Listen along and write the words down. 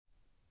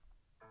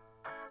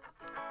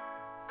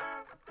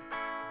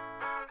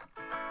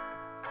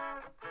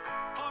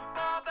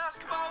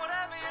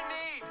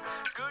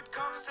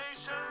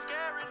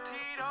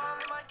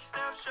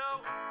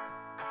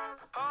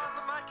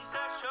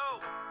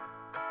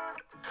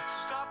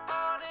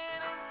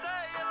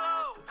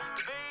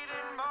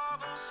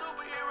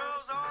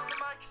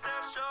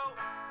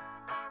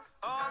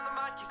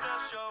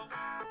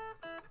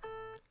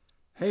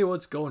Hey,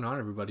 what's going on,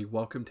 everybody?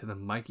 Welcome to the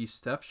Mikey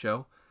Steph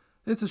Show.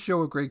 It's a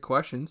show with great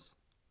questions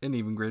and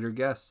even greater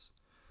guests.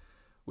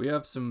 We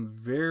have some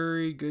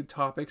very good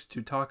topics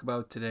to talk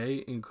about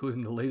today,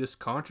 including the latest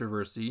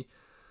controversy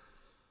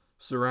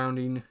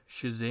surrounding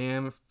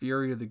Shazam,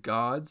 Fury of the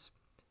Gods,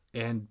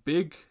 and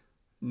big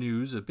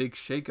news, a big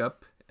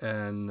shakeup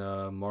in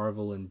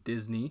Marvel and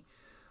Disney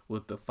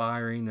with the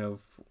firing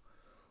of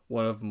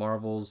one of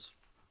Marvel's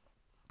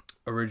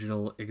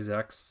original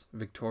execs,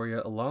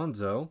 Victoria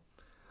Alonso.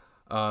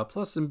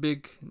 Plus some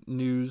big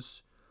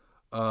news,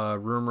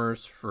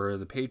 rumors for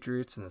the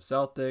Patriots and the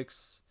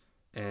Celtics,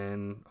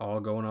 and all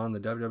going on in the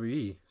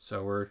WWE.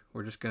 So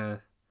we're just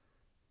gonna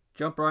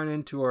jump right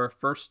into our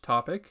first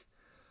topic.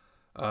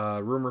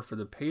 Rumor for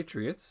the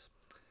Patriots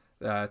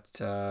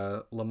that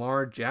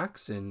Lamar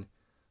Jackson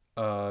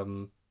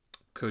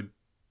could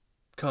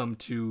come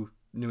to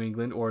New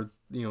England, or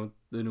the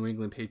New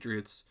England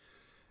Patriots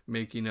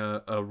making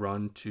a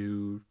run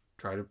to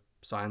try to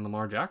sign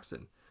Lamar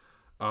Jackson.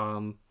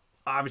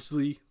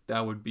 Obviously,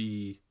 that would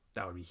be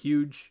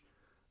huge.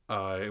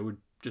 It would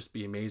just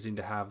be amazing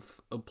to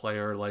have a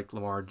player like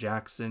Lamar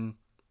Jackson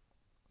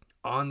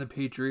on the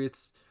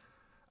Patriots.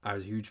 I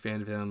was a huge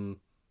fan of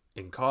him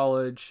in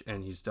college,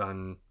 and he's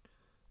done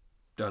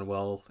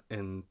well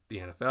in the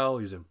NFL.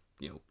 He's a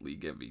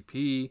league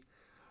MVP.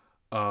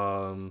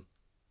 Um,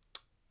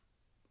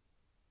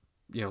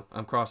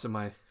 I'm crossing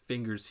my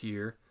fingers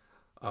here.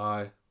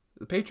 The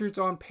Patriots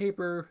on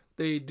paper,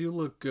 they do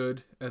look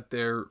good at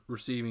their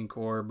receiving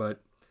core,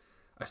 but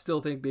I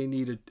still think they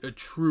need a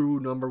true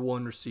number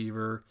one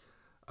receiver.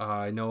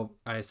 I know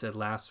I said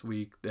last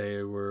week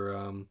they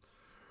were,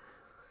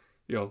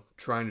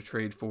 trying to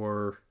trade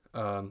for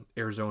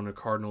Arizona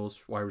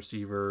Cardinals wide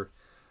receiver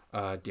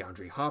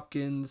DeAndre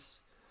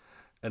Hopkins,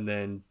 and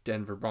then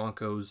Denver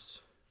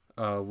Broncos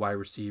wide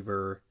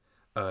receiver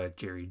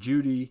Jerry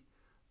Jeudy.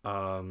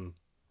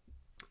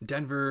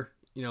 Denver,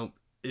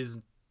 is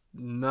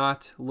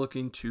not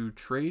looking to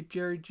trade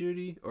Jerry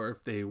Jeudy, or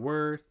if they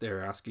were,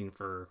 they're asking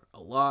for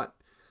a lot,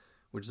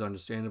 which is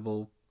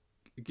understandable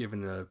given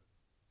the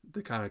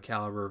kind of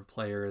caliber of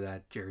player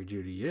that Jerry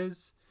Jeudy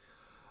is.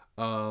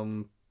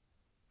 But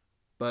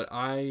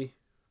the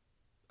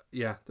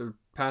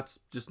Pats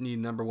just need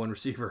number one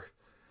receiver.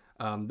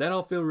 Then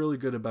I'll feel really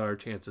good about our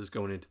chances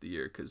going into the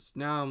year, because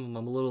now I'm a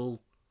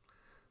little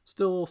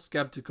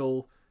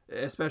skeptical,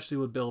 especially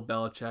with Bill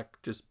Belichick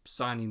just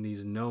signing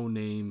these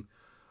no-name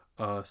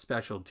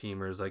special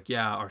teamers. Like,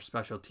 yeah, our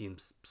special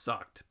teams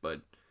sucked,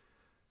 but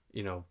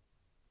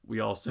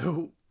we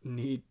also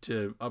need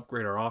to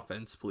upgrade our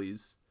offense,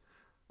 please.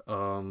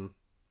 That'd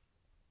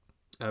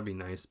be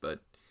nice, but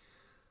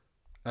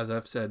as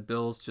I've said,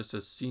 Bill's just a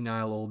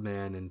senile old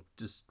man and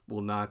just will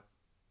not.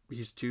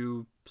 He's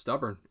too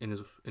stubborn in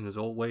his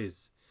old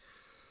ways.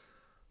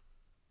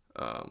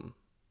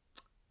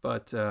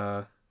 But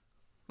oh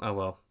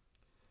well.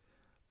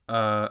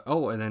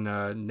 And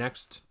then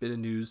next bit of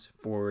news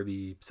for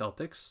the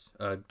Celtics.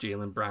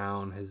 Jaylen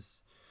Brown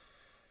has,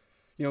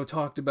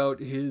 talked about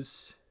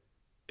his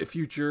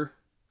future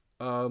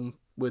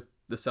with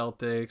the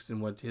Celtics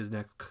and what his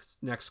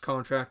next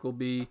contract will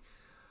be.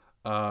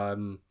 I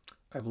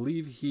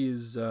believe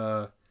he's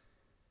signed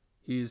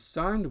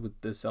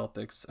with the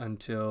Celtics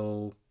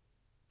until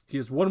he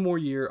has one more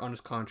year on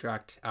his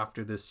contract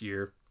after this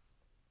year.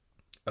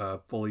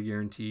 Fully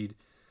guaranteed,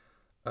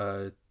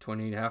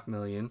 $28.5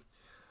 million.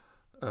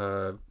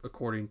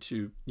 According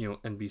to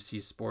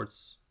NBC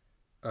Sports,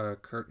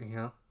 Kurt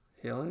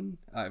Halen.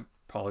 I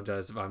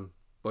apologize if I'm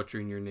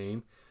butchering your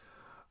name.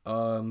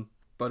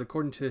 But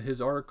according to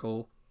his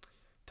article,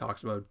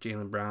 talks about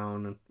Jaylen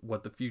Brown and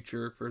what the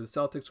future for the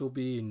Celtics will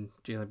be, and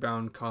Jaylen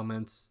Brown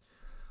comments,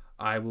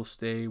 "I will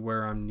stay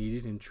where I'm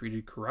needed and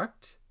treated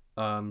correct."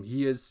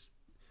 He has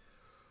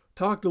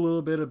talked a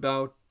little bit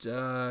about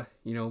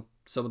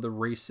some of the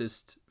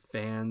racist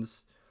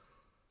fans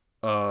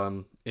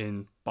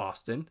in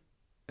Boston,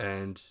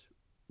 and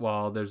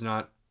while there's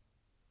not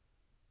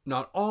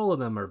all of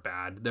them are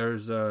bad,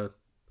 there's a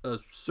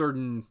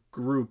certain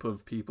group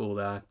of people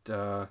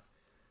that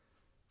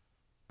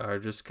are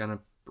just kind of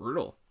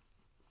brutal,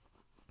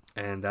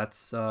 and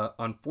that's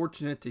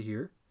unfortunate to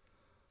hear.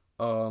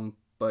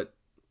 But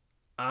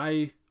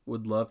I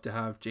would love to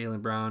have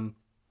Jaylen Brown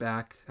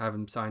back, have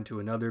him signed to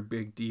another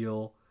big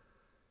deal,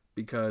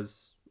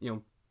 because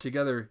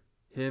together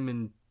him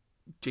and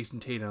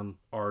Jason Tatum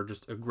are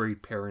just a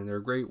great pairing. They're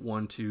a great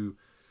 1-2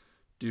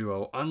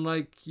 duo.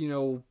 Unlike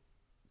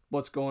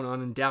what's going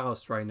on in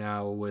Dallas right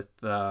now with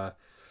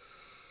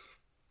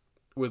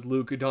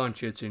Luka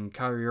Doncic and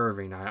Kyrie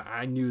Irving.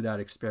 I knew that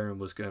experiment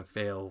was going to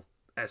fail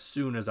as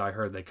soon as I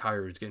heard that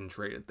Kyrie was getting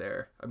traded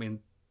there. I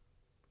mean,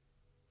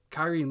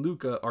 Kyrie and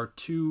Luka are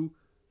two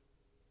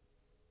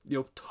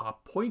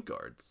top point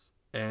guards,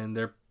 and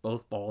they're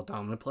both ball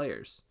dominant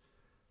players.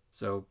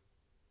 So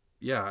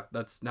yeah,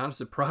 that's not a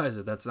surprise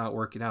that that's not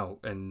working out,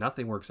 and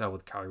nothing works out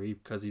with Kyrie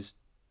because he's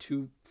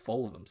too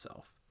full of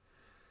himself.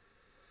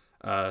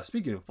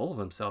 Speaking of full of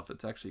himself,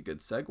 it's actually a good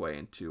segue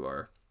into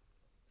our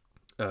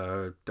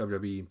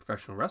WWE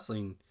professional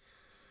wrestling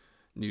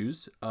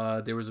news,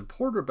 there was a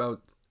report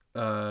about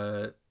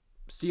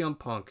CM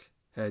Punk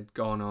had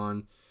gone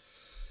on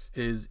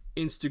his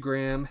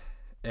Instagram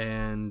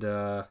and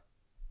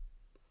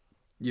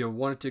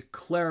wanted to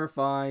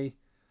clarify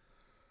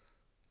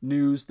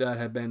news that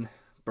had been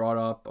brought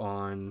up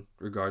on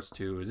regards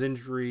to his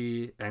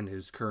injury and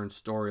his current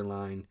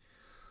storyline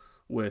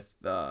with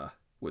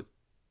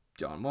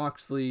Jon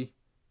Moxley,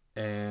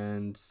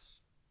 and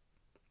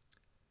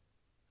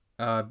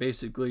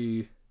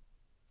basically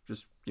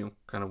just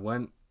kind of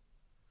went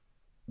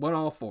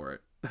all for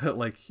it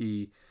like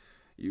he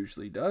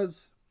usually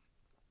does.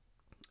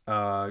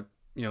 CM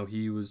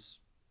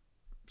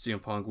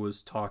Punk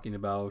was talking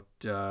about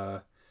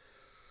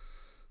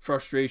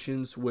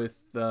frustrations with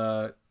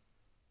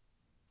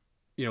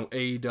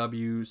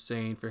AEW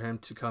saying for him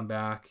to come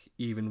back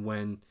even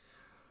when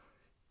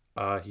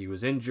he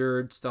was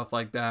injured, stuff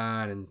like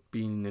that, and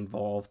being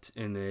involved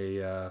in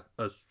a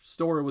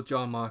story with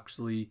Jon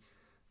Moxley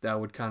that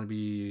would kind of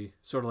be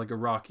sort of like a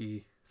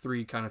Rocky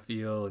 3 kind of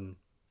feel, and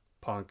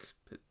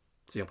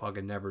CM Punk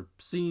had never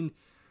seen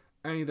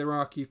any of the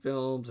Rocky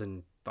films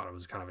and thought it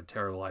was kind of a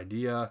terrible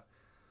idea.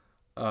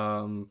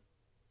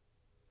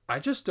 I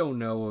just don't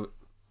know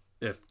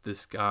if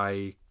this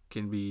guy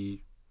can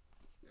be...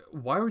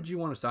 Why would you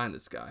want to sign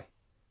this guy?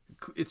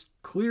 It's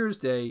clear as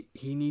day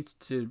he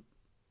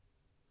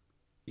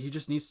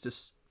just needs to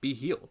be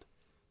healed.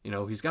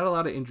 He's got a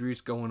lot of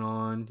injuries going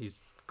on. He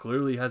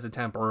clearly has a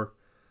temper.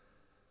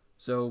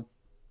 So,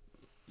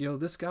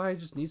 this guy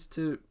just needs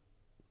to...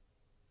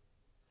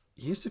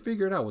 He needs to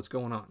figure it out what's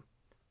going on.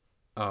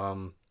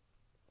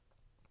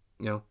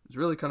 It's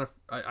really kind of...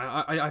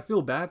 I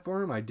feel bad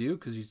for him. I do,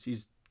 because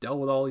he's dealt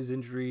with all these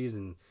injuries,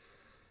 and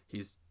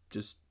he's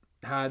just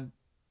had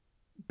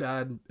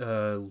bad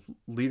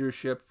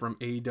leadership from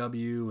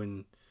AEW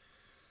and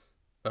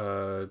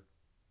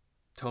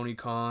Tony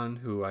Khan,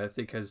 who I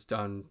think has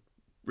done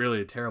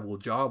really a terrible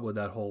job with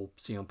that whole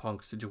CM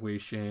Punk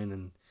situation,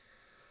 and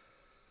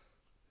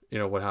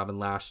what happened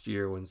last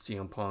year when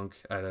CM Punk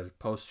at a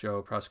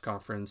post-show press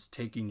conference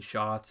taking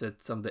shots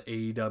at some of the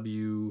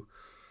AEW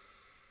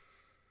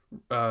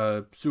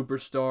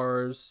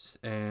superstars,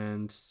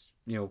 and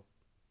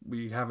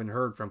we haven't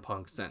heard from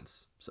Punk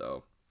since.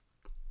 So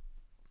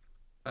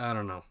I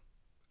don't know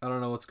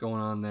what's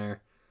going on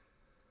there.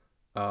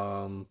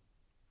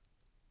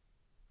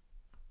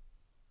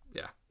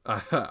 Yeah,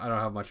 I don't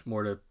have much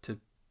more to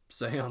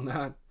say on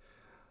that.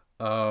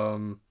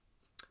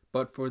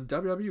 But for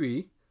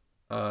WWE,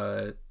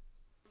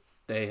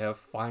 they have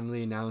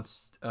finally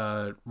announced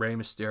Rey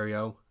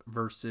Mysterio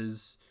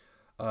versus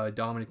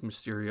Dominic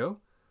Mysterio.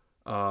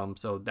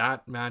 So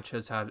that match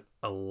has had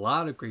a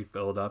lot of great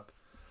build-up,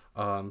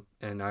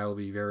 and I will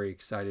be very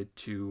excited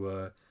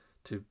to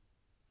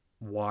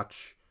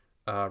watch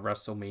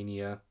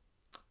WrestleMania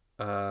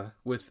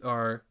with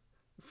our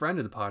friend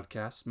of the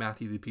podcast,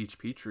 Matthew the Peach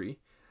Petrie,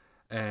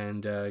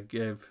 and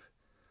give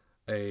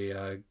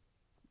a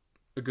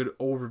good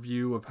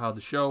overview of how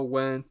the show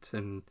went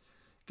and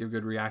give a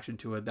good reaction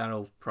to it.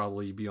 That'll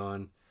probably be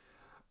on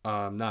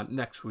not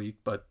next week,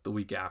 but the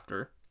week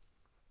after.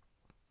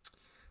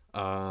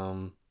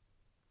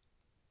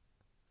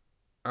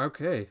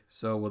 Okay,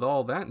 so with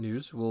all that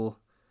news, we'll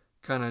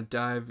kind of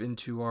dive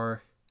into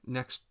our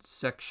next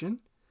section.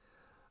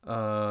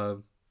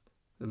 The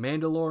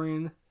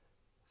Mandalorian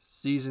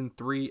Season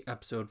 3,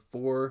 Episode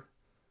 4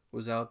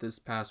 was out this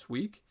past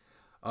week.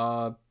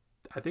 I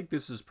think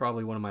this is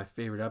probably one of my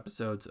favorite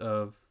episodes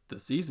of the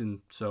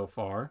season so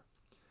far.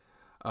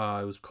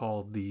 It was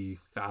called The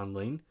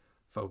Foundling,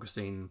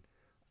 focusing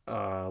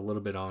a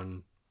little bit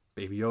on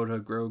Baby Yoda,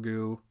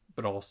 Grogu,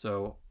 but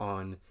also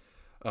on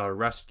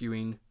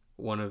rescuing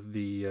one of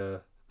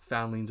the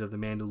foundlings of the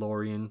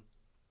Mandalorian.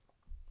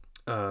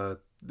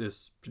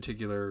 This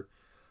particular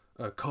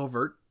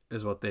covert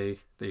is what they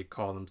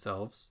call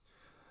themselves.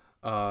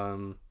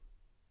 And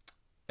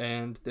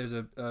there's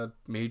a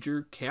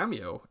major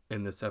cameo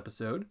in this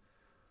episode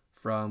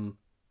from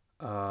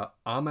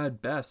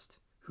Ahmed Best,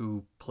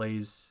 who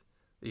plays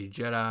the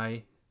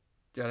Jedi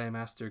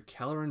Master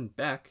Kelleran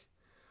Beck.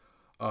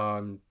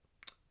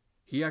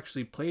 He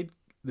actually played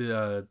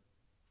the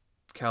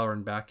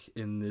Kelleran Beck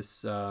in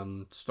this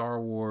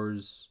Star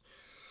Wars.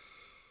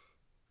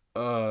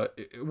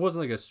 It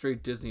wasn't like a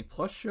straight Disney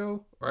Plus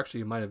show, or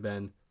actually it might have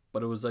been,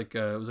 but it was like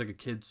a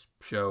kids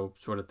show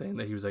sort of thing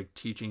that he was like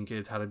teaching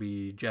kids how to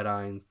be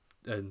Jedi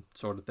and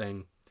sort of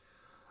thing.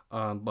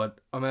 But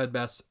Ahmed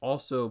Best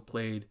also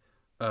played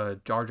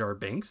Jar Jar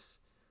Binks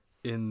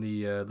in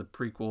the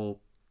prequel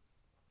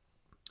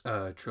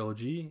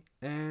trilogy,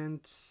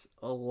 and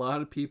a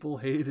lot of people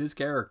hated his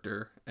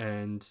character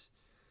and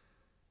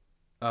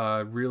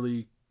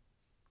really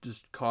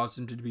just caused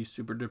him to be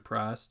super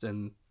depressed,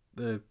 and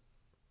the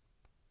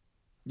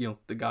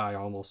guy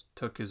almost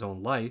took his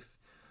own life.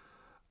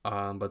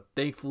 But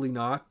thankfully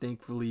not.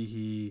 Thankfully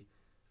he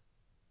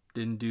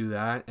didn't do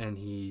that, and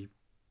he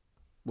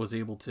was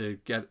able to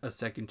get a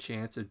second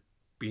chance at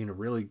being a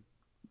really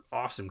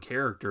awesome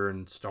character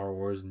in Star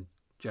Wars, and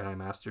Jedi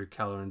Master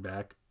Kelleran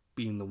Beck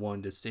being the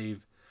one to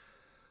save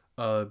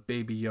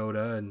Baby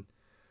Yoda and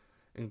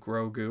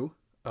Grogu,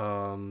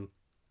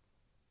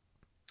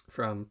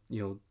 from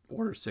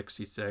Order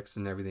 66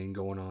 and everything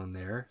going on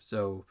there.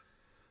 So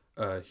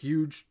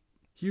huge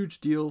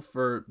deal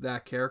for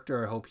that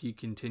character. I hope he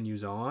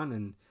continues on,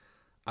 and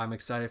I'm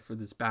excited for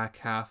this back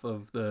half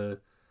of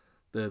the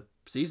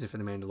season for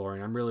the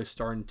Mandalorian. I'm really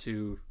starting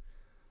to.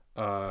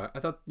 I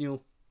thought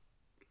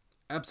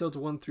episodes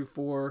 1 through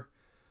 4.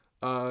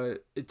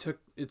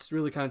 It's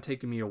really kind of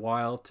taken me a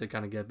while to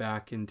kind of get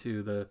back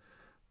into the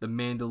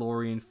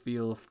Mandalorian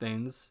feel of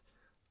things.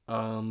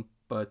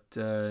 But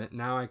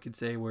now I could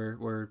say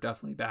we're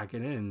definitely back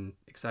in it and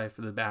excited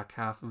for the back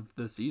half of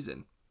the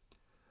season.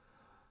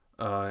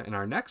 In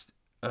our next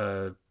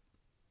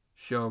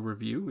show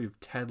review, we have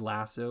Ted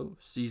Lasso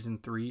season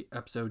 3,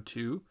 episode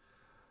 2.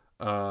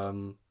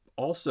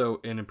 Also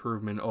an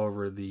improvement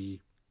over the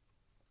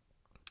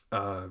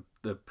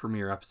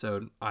premiere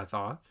episode, I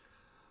thought.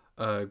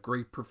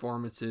 Great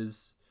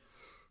performances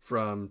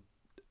from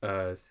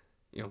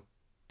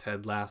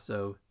Ted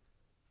Lasso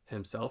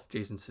himself,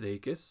 Jason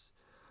Sudeikis.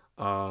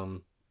 A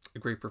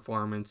great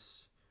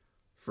performance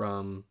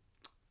from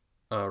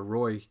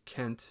Roy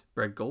Kent,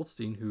 Brett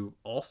Goldstein, who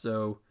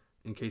also,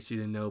 in case you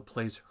didn't know,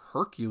 plays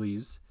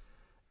Hercules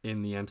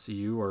in the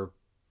MCU, or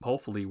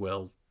hopefully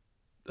will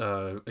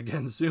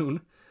again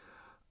soon.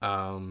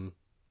 But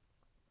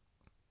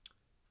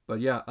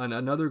yeah,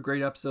 another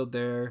great episode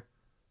there.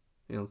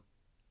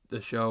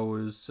 The show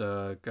is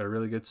got a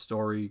really good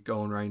story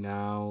going right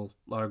now.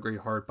 A lot of great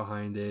heart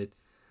behind it.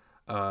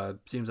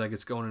 Seems like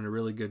it's going in a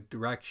really good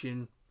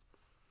direction.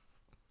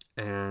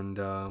 And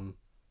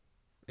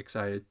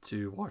excited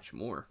to watch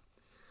more.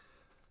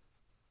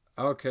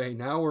 Okay,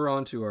 now we're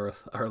on to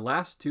our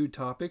last two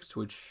topics,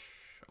 which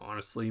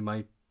honestly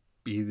might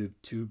be the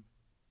two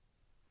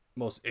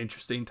most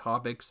interesting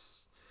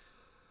topics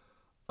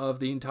of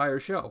the entire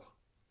show.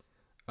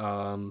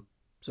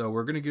 So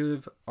we're going to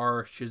give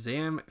our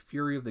Shazam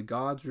Fury of the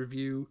Gods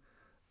review.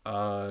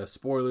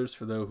 Spoilers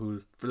for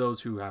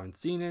those who haven't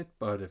seen it,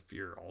 but if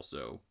you're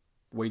also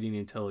waiting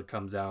until it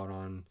comes out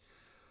on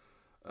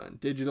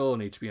digital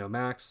and HBO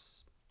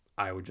Max,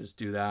 I would just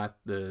do that.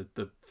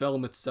 The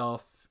film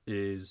itself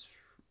is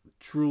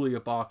truly a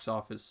box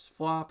office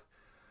flop.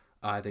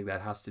 I think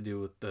that has to do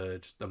with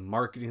just the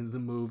marketing of the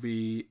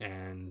movie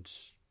and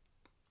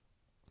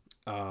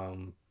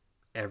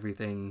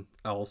everything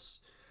else.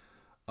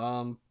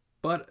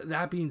 But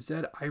that being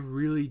said, I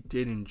really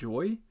did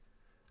enjoy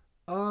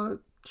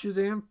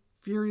Shazam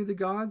Fury of the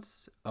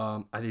Gods.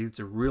 I think it's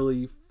a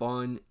really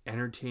fun,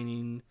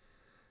 entertaining,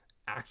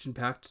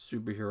 action-packed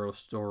superhero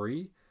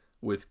story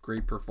with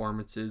great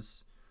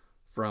performances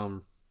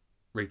from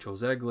Rachel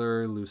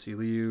Zegler, Lucy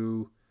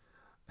Liu,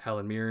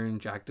 Helen Mirren,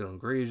 Jack Dylan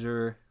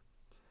Grazer,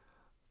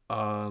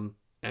 and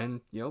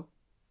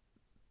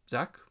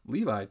Zach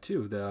Levi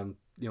too.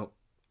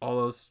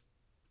 All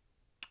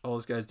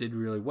those guys did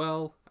really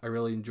well. I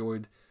really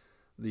enjoyed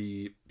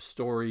the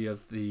story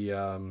of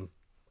the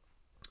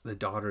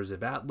Daughters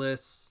of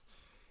Atlas,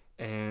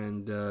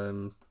 and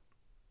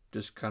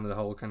just kind of the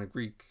whole kind of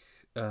Greek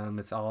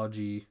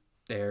mythology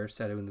there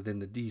set within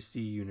the DC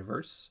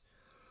universe.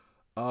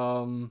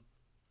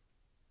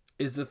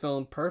 Is the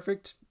film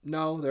perfect?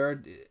 No,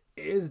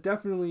 is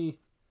definitely.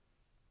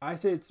 I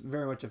say it's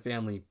very much a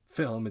family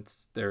film.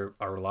 There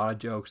are a lot of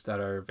jokes that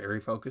are very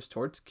focused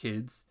towards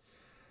kids,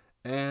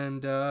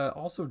 and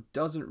also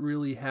doesn't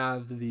really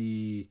have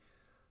the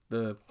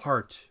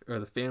heart or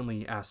the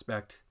family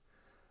aspect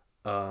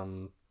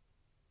that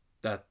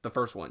the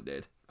first one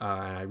did.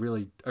 And I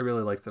really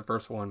liked the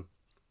first one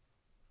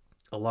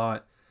a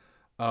lot.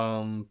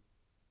 But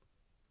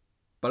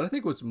I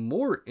think what's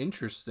more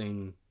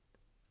interesting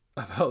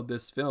about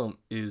this film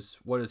is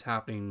what is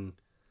happening,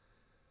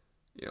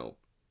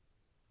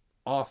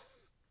 off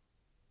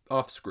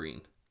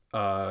screen,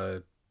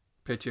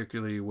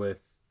 particularly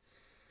with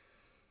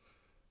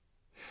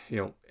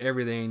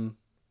everything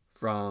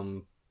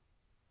from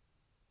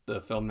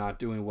the film not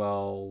doing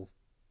well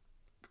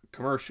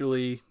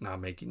commercially, not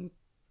making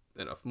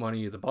enough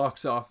money at the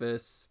box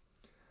office,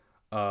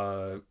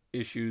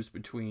 issues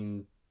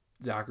between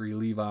Zachary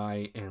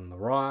Levi and The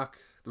Rock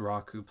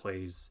who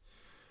plays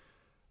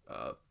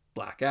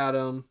Black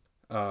Adam,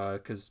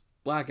 because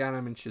Black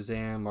Adam and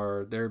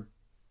Shazam they're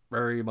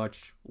very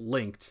much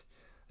linked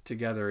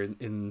together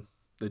in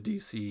the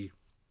DC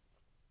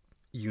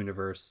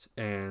universe,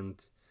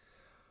 and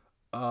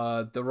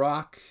The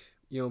Rock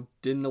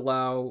didn't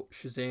allow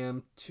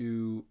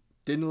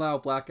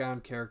Black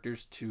Adam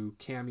characters to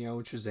cameo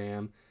in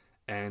Shazam,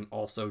 and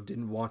also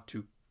didn't want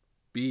to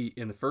be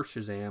in the first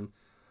Shazam,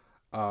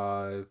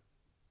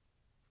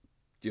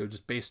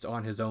 just based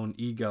on his own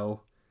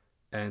ego,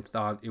 and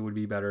thought it would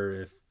be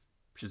better if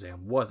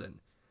Shazam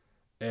wasn't.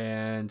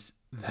 And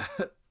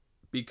that,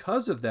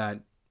 because of that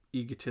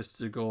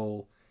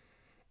egotistical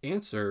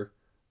answer,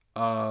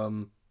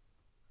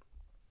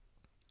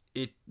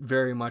 it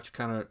very much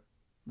kind of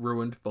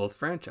ruined both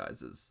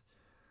franchises.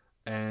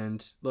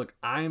 And look,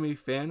 I am a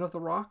fan of The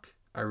Rock.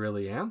 I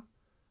really am.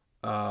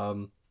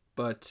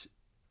 But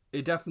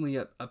it definitely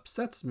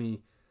upsets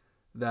me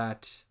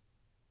that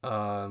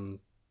um,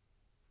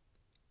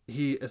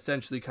 he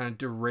essentially kind of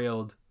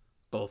derailed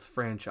both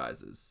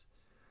franchises.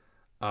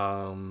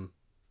 Um,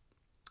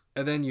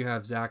 and then you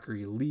have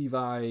Zachary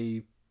Levi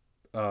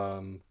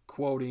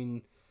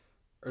quoting,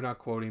 or not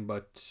quoting,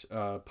 but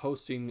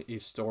posting a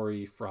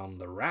story from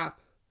the Wrap,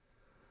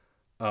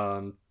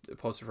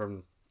 posted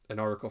from an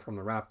article from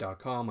the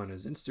Wrap.com on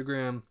his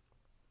Instagram,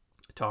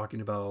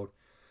 talking about,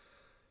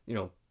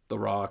 The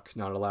Rock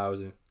not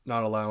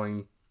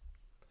allowing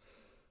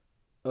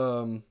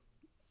um,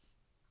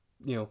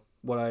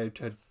 what I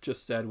had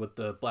just said with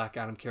the Black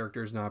Adam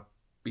characters not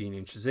being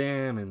in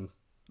Shazam and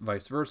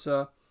vice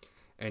versa.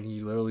 And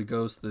he literally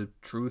goes, "The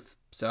truth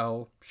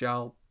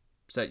shall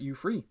set you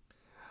free."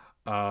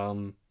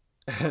 Um,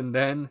 and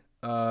then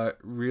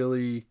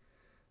really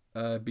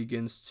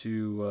begins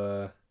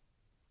to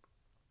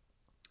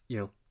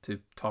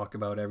talk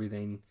about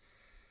everything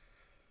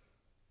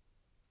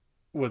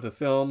with the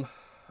film.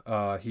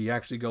 He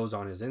actually goes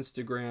on his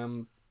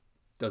Instagram,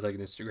 does like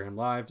an Instagram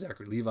live,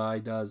 Zachary Levi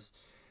does,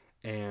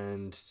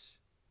 and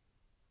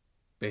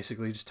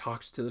basically just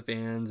talks to the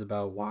fans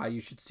about why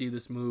you should see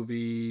this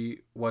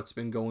movie, what's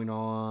been going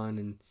on.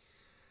 And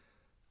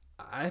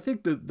I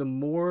think the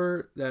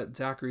more that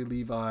Zachary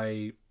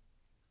Levi,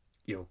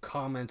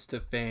 comments to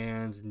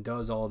fans and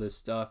does all this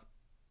stuff,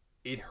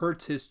 it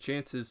hurts his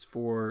chances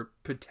for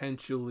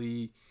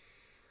potentially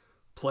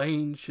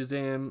playing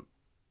Shazam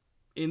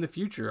in the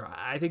future.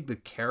 I think the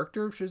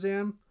character of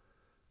Shazam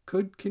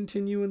could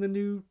continue in the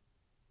new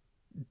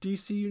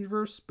DC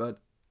universe, but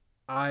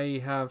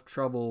I have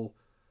trouble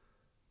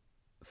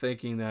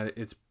thinking that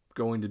it's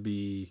going to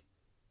be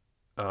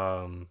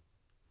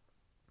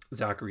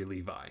Zachary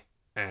Levi.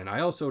 And I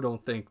also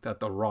don't think that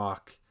The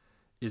Rock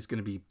is going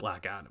to be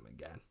Black Adam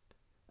again.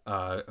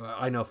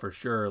 I know for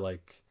sure,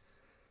 like,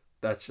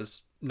 that's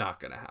just not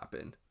going to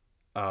happen.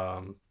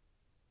 And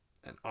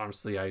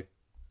honestly, I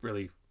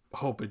really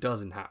hope it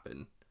doesn't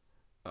happen,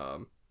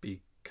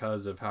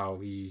 because of how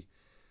he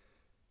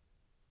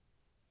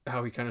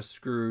kind of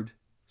screwed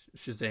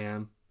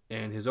Shazam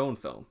and his own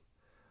film.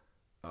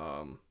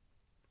 Um,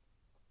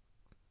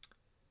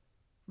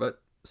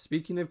 but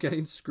speaking of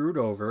getting screwed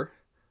over,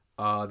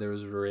 there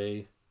was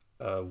a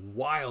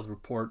wild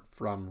report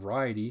from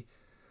Variety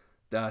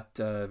that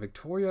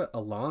Victoria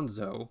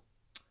Alonso,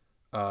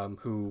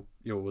 who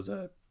was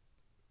a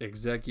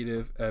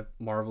executive at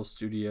Marvel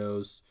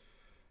Studios,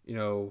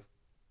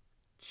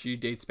 she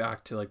dates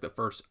back to like the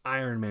first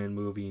Iron Man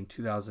movie in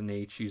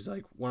 2008. She's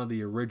like one of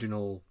the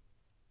original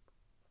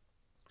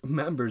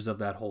members of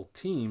that whole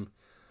team.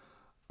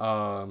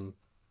 Um,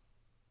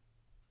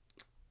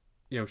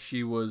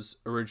 she was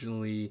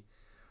originally,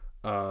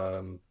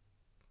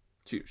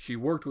 she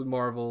worked with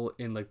Marvel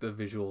in like the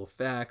visual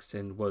effects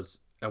and was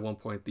at one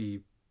point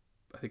the,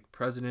 I think,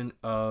 president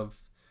of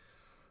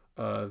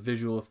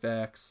visual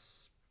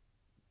effects,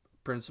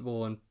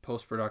 principal and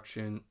post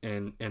production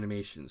and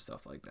animation,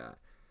 stuff like that.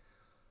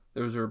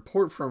 There was a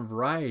report from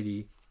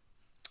Variety,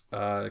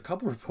 a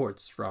couple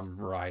reports from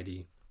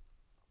Variety,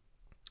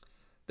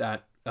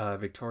 that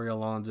Victoria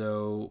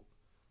Alonso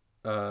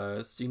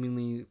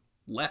seemingly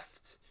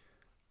left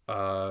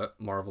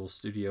Marvel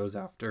Studios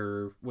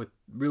after, with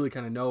really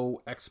kind of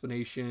no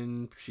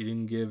explanation. She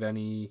didn't give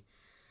any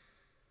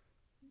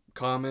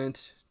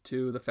comment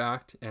to the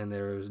fact, and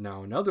there is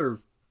now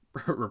another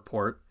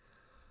report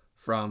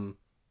from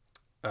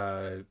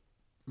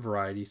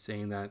Variety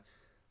saying that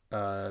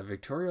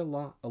Victoria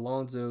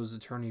Alonso's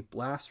attorney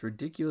blasts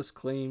ridiculous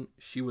claim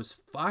she was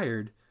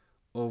fired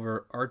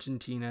over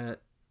Argentina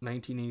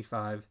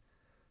 1985,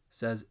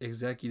 says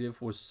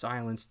executive was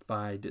silenced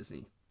by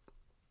Disney.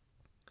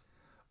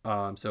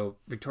 So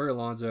Victoria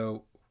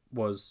Alonso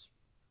was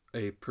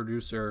a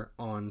producer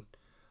on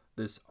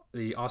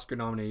the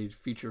Oscar-nominated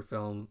feature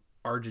film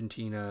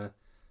Argentina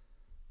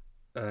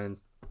in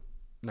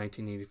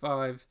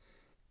 1985,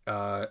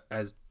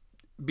 as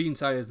being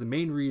cited as the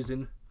main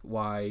reason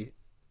why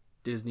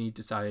Disney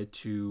decided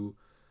to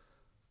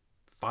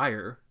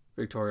fire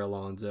Victoria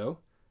Alonso.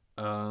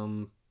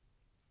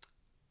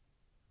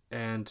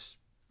 And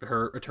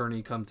her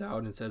attorney comes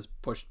out and says,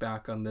 pushed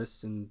back on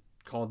this and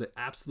called it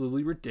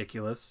absolutely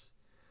ridiculous.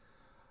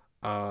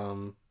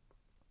 And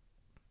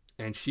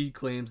she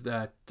claims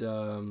that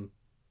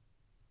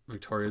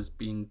Victoria's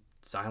being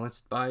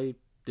silenced by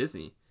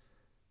Disney,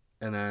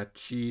 and that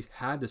she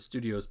had the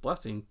studio's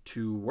blessing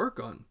to work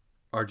on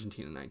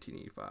Argentina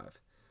 1985.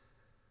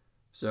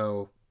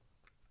 So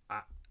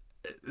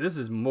this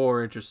is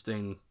more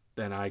interesting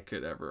than I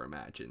could ever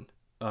imagine.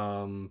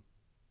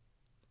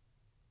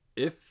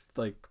 If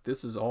like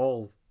this is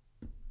all,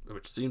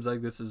 which seems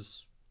like this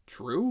is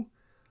true,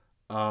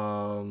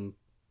 it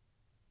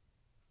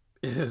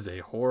is a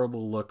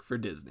horrible look for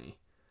Disney.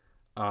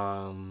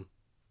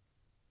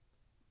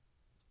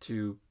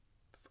 To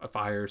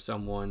fire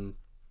someone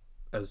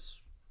as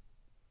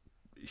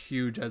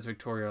huge as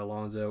Victoria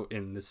Alonso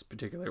in this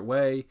particular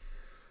way.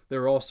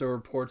 There are also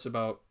reports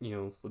about,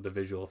 with the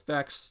visual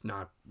effects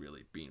not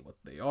really being what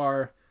they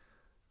are,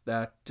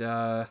 that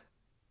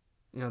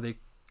they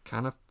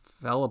kind of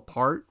fell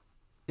apart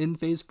in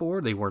Phase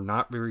 4. They were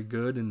not very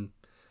good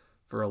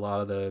for a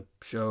lot of the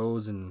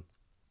shows and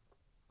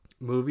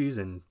movies,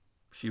 and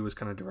she was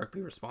kind of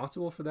directly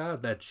responsible for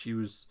that she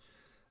was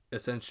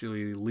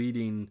essentially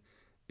leading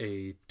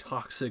a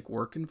toxic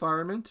work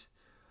environment.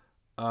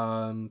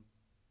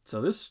 So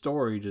this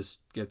story just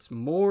gets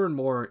more and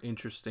more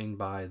interesting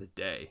by the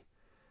day,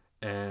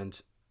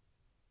 and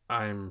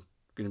I'm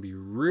going to be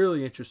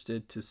really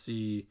interested to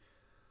see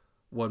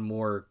what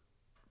more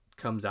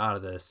comes out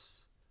of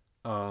this.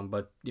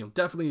 But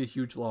definitely a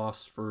huge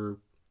loss for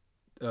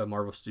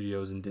Marvel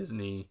Studios and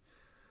Disney.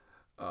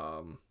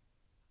 But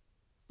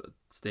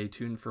stay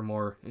tuned for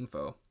more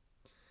info.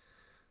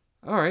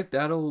 All right,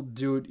 that'll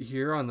do it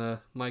here on the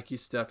Mikey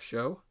Steph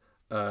Show.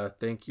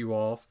 Thank you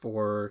all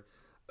for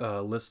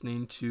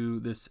listening to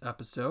this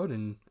episode,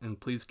 and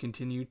please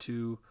continue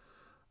to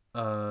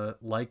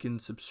like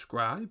and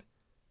subscribe.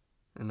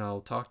 And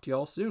I'll talk to you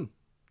all soon.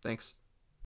 Thanks.